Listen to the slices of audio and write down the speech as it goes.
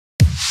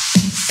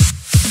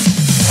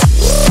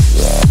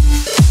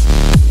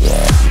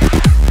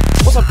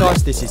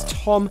guys, this is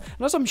Tom,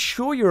 and as I'm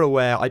sure you're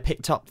aware, I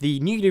picked up the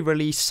newly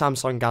released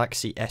Samsung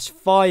Galaxy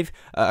S5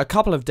 a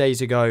couple of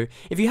days ago.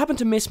 If you happen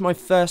to miss my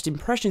first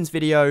impressions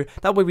video,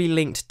 that will be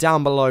linked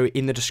down below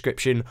in the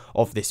description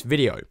of this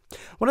video.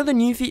 One of the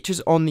new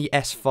features on the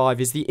S5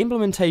 is the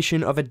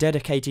implementation of a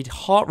dedicated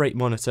heart rate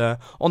monitor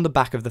on the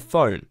back of the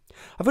phone.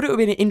 I thought it would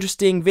be an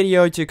interesting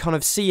video to kind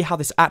of see how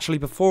this actually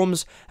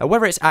performs,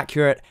 whether it's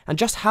accurate, and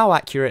just how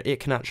accurate it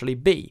can actually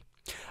be.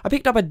 I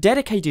picked up a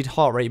dedicated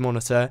heart rate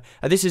monitor.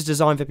 This is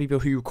designed for people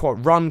who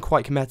run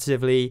quite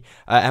competitively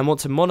and want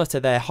to monitor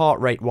their heart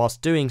rate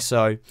whilst doing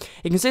so.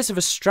 It consists of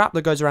a strap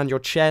that goes around your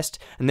chest,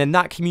 and then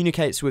that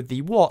communicates with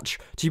the watch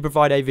to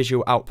provide a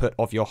visual output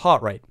of your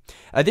heart rate.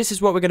 This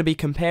is what we're going to be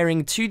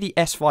comparing to the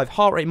S5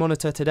 heart rate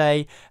monitor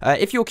today.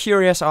 If you're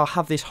curious, I'll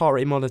have this heart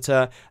rate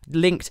monitor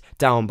linked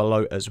down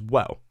below as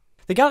well.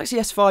 The Galaxy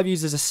S5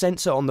 uses a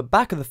sensor on the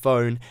back of the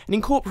phone and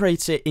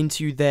incorporates it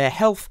into their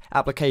health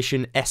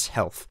application S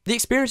Health. The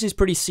experience is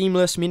pretty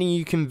seamless, meaning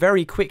you can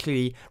very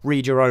quickly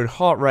read your own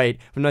heart rate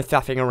with no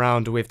faffing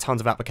around with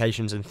tons of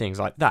applications and things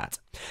like that.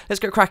 Let's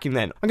get cracking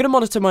then. I'm going to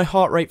monitor my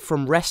heart rate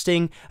from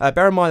resting.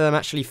 Bear in mind that I'm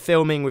actually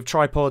filming with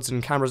tripods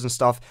and cameras and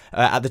stuff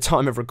at the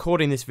time of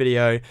recording this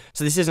video,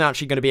 so this isn't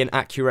actually going to be an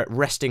accurate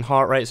resting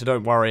heart rate, so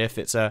don't worry if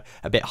it's a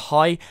bit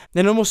high.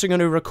 Then I'm also going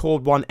to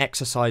record one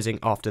exercising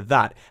after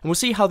that, and we'll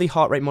see how the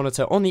heart rate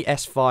monitor on the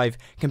S5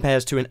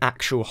 compares to an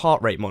actual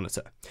heart rate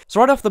monitor. So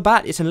right off the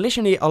bat, it's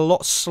initially a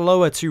lot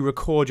slower to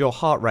record your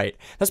heart rate.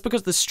 That's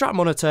because the strap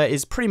monitor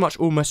is pretty much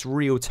almost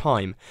real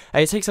time.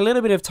 It takes a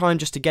little bit of time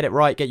just to get it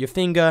right, get your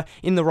finger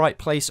in the right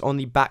place on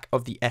the back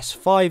of the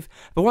S5,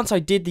 but once I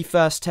did the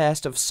first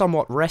test of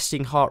somewhat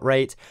resting heart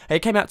rate, it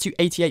came out to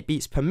 88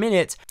 beats per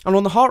minute, and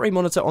on the heart rate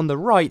monitor on the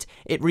right,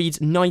 it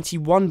reads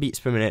 91 beats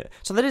per minute,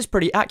 so that is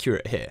pretty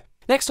accurate here.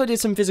 Next, I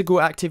did some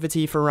physical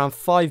activity for around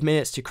 5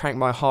 minutes to crank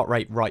my heart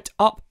rate right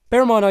up.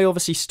 Bear in mind, I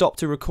obviously stopped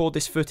to record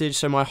this footage,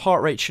 so my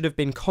heart rate should have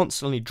been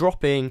constantly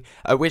dropping,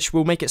 which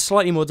will make it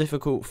slightly more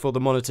difficult for the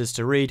monitors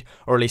to read,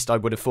 or at least I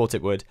would have thought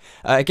it would.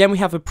 Again, we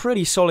have a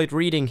pretty solid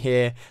reading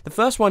here. The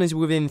first one is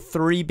within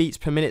 3 beats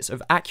per minute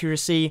of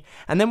accuracy,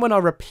 and then when I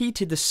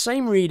repeated the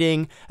same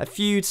reading a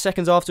few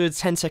seconds afterwards,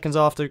 10 seconds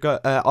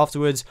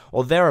afterwards,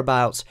 or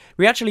thereabouts,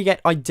 we actually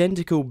get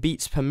identical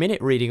beats per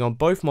minute reading on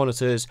both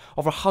monitors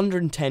of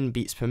 110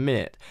 beats per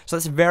minute. So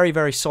that's very,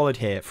 very solid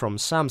here from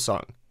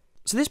Samsung.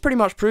 So this pretty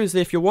much proves that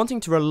if you're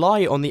wanting to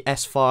rely on the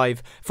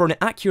S5 for an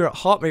accurate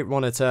heart rate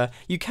monitor,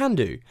 you can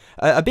do.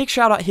 A big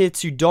shout out here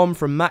to Dom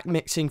from Mac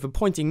Mixing for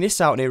pointing this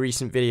out in a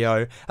recent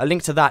video, a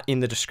link to that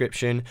in the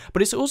description,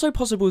 but it's also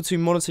possible to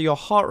monitor your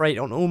heart rate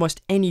on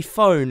almost any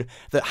phone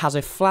that has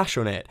a flash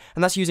on it,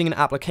 and that's using an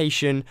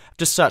application.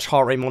 Just search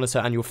heart rate monitor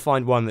and you'll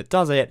find one that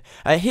does it.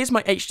 Here's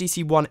my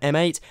HTC One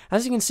M8.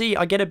 As you can see,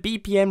 I get a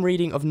BPM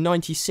reading of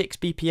 96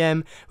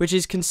 BPM, which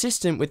is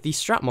consistent with the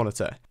strap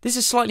monitor. This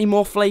is slightly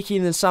more flaky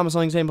than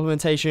Samsung's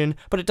implementation,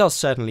 but it does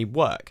certainly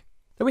work.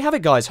 There we have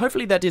it, guys.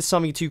 Hopefully that did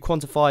something to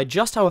quantify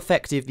just how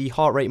effective the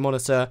heart rate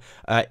monitor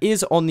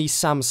is on the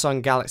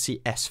Samsung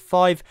Galaxy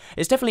S5.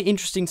 It's definitely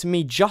interesting to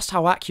me just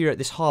how accurate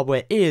this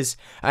hardware is,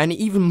 and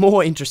even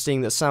more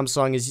interesting that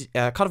Samsung is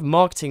kind of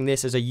marketing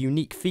this as a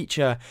unique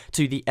feature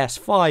to the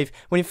S5,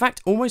 when in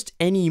fact almost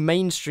any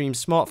mainstream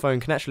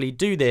smartphone can actually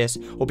do this,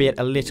 albeit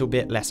a little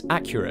bit less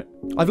accurate.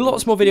 I have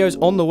lots more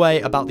videos on the way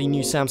about the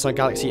new Samsung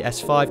Galaxy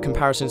S5,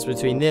 comparisons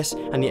between this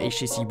and the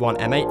HTC One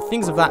M8,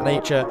 things of that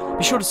nature.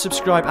 Be sure to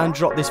subscribe and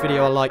drop this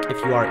video a like if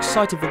you are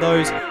excited for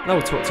those, and I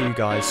will talk to you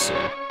guys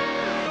soon.